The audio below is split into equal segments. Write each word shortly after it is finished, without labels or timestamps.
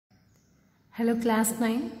Hello class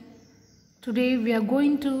 9. Today we are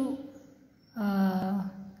going to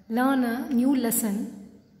learn a new lesson.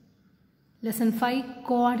 Lesson 5,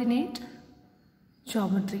 Coordinate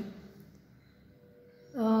Geometry.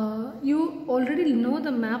 You already know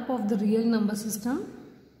the map of the real number system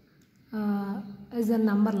as a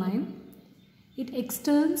number line. It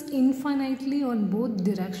extends infinitely on both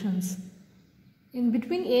directions. In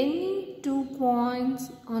between any 2 points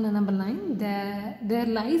on a number line, there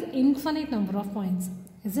lies infinite number of points,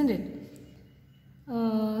 isn't it?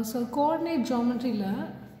 So coordinate geometry la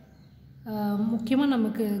முக்கியமா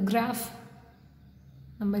நமக்கு graph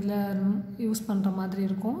நம்ம இதுல use பண்ற மாதிரி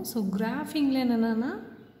இருக்கும். So graphingல என்னன்னா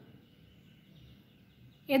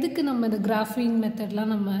எதுக்கு நம்ம இந்த graphing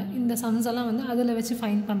மெத்தட்லாம் நம்ம இந்த sums எல்லாம் வந்து அதுல வெச்சு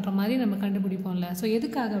ஃபைண்ட் பண்ற மாதிரி நம்ம கண்டுபிடிப்போம்ல. So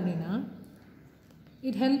எதுக்காக அப்படினா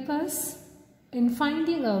it help us in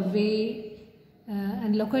finding a way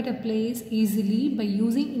and locate a place easily by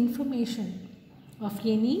using information of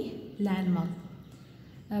any landmark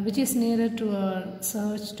which is nearer to our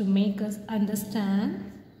search to make us understand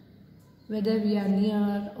whether we are near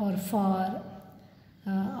or far,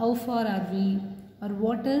 how far are we, or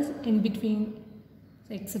what is in between,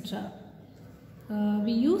 etc.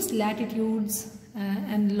 We use latitudes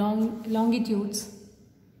and longitudes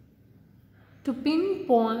to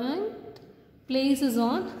pinpoint places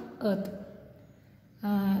on earth.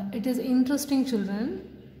 It is interesting, children.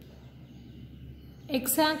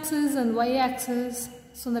 X-axis and y-axis,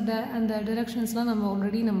 so and the directions la நம்ம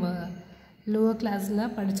already நம்ம lower class la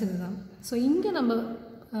படிச்சதுதான். So இங்க நம்ம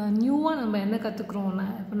நியூவா நம்ம என்ன கத்துக்குறோம்னா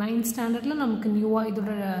இப்போ 9th ஸ்டாண்டர்ட்ல நமக்கு நியூவா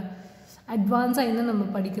இதோட அட்வான்ஸா என்ன நம்ம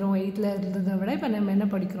படிக்கிறோம் 8th ல இருந்ததை விட இப்போ நம்ம என்ன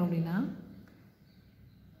படிக்கிறோம் அப்படினா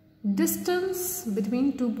distance between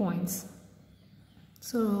 2 points.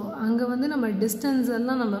 So அங்க வந்து நம்ம distance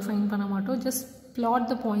எல்லாம் நம்ம ஃபைண்ட் பண்ண மாட்டோம், just plot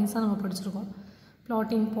the points தான் நம்ம படிச்சிருக்கோம்.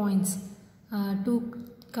 Plotting points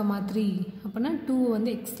 2,3 அப்பனா 2 வந்து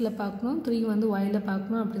x ல பார்க்கணும், 3 வந்து y ல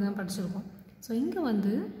பார்க்கணும், அப்படி தான் படிச்சிருக்கோம். ஸோ இங்கே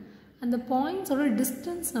வந்து அந்த பாயிண்ட்ஸோட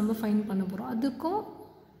டிஸ்டன்ஸ் நம்ம ஃபைண்ட் பண்ண போகிறோம். அதுக்கும்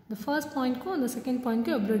இந்த ஃபர்ஸ்ட் பாயிண்ட்க்கும் அந்த செகண்ட்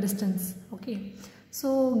பாயிண்ட்க்கும் எவ்வளோ distance. Okay, so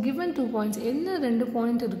given 2 points என்ன 2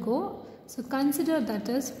 பாயிண்ட் இருக்கோ, so consider that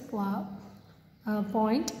is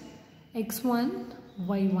point x1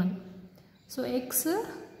 y1. So x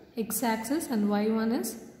axis and y1 is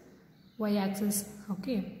y axis.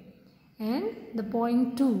 Okay, and the point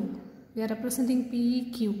 2 we are representing p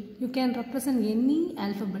q. You can represent any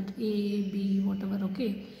alphabet a b whatever.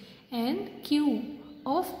 Okay, and q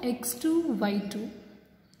of x2 y2.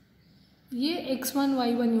 ये x1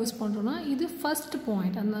 y1 use பண்றோம்னா இது first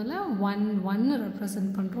point, அதனால 1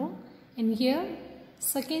 represent பண்றோம். and here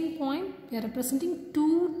second point we are representing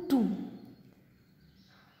 2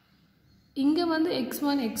 இங்க வந்து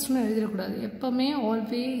x1 x2 எழுதிர கூடாது, எப்பவுமே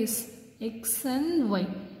always x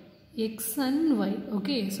and y.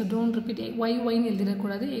 Okay, so don't repeat y னு எழுதிர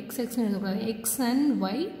கூடாது, x னு எழுத கூடாது. x and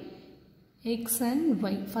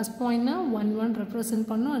y first point na 1 represent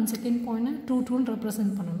பண்ணனும், and second point na 2 னு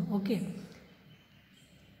represent பண்ணனும். Okay,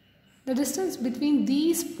 the distance between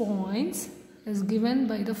these points is given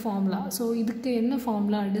by the formula. So இதுக்கு என்ன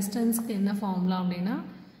formula, distance க்கு என்ன formula அப்படினா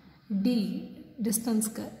d distance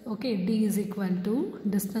க்கு. Okay, d is equal to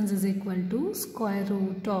distance is equal to square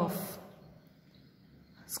root of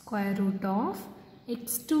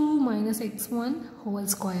x2 minus x1 whole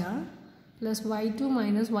square plus y2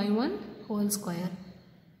 minus y1 whole square.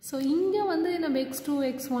 So இங்க வந்து நம்ம x2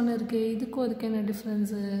 x1 இருக்கு, இதுக்கு அதுக்கு என்ன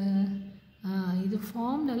டிஃபரன்ஸ்? இது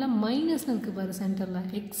ஃபார்முலால மைனஸ் இருக்கு பாரு சென்டர்ல,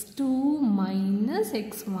 x2 minus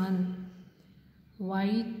x1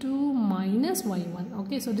 y2 minus y1.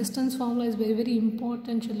 Okay, so distance formula is very very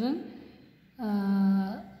important, children.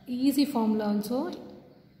 Easy formula also.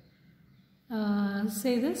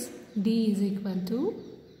 Say this, d is equal to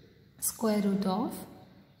square root of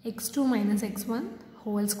x2 minus x1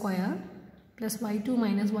 whole square plus y2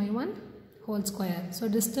 minus y1 whole square. So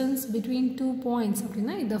distance between 2 points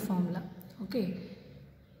அப்படினா இந்த formula. Okay,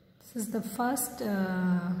 this is the first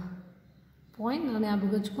point நான்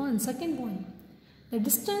ஞாபகம் வச்சுக்கோ. and second point, the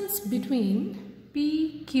distance between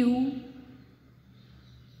PQ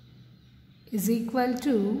is equal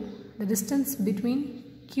to the distance between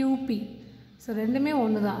QP. So ரெண்டுமே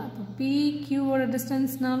ஒண்ணுதான். இப்போ PQ ஓட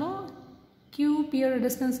டிஸ்டன்ஸ்னாலும் QP ஓட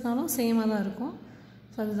டிஸ்டன்ஸ்னாலும் சேமா தான் இருக்கும்.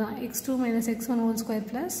 ஸோ அதுதான் x2 minus x1 whole square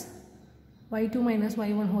plus y2 minus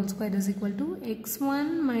y1 whole square is equal to x1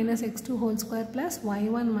 minus x2 whole square plus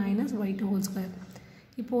y1 minus y2 whole square.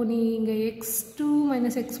 இப்போ நீ இங்க x2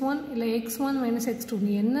 minus x1 இல்ல x1 minus x2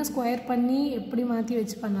 நீ என்ன square பண்ணி எப்படி மாத்தி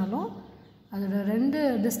வெச்சு பண்ணாலும் அதோட ரெண்டு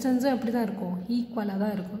டிஸ்டன்ஸும் அப்படி தான் இருக்கும், ஈக்குவலாக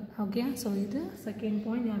தான் இருக்கும். ஓகே, ஸோ இது செகண்ட்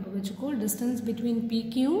பாயிண்ட் ஞாபகம் வச்சுக்கோ. Distance between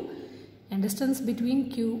PQ and distance between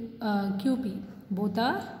QP. Both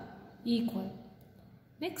are equal.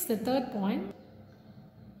 Next, the third point.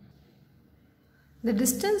 The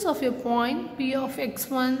distance of your point P of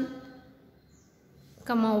x1,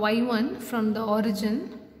 y1 from the origin.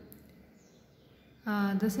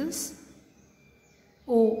 This is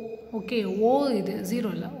O. Okay, O is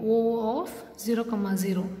 0. O of 0,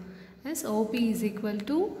 0. Yes, OP is equal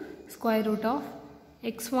to square root of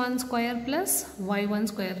x1 square plus y1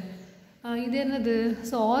 square. இது என்னது?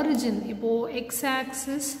 So origin இப்போது X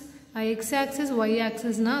axis y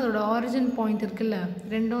ஆக்சிஸ்னால் அதோட origin point இருக்குல்ல,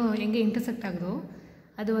 ரெண்டும் எங்கே intersect ஆகுதோ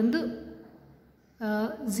அது வந்து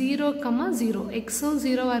 0, 0. எக்ஸும்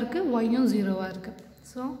 0வாக இருக்குது, ஒய்யும் 0வாக இருக்குது.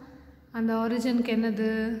 ஸோ அந்த ஆரிஜினுக்கு என்னது?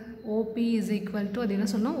 OP இஸ் ஈக்குவல் டு, அது என்ன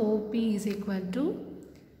சொன்னோம்? OP is equal to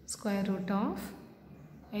square root of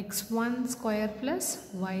x1 square plus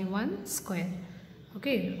y1 square.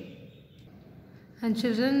 Okay. And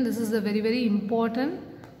children, this is the very important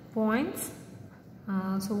points.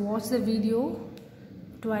 So watch the video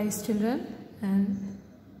twice, children, and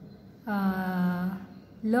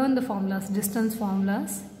learn the formulas, distance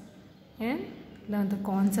formulas, and learn the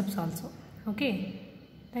concepts also. Okay.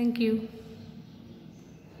 Thank you.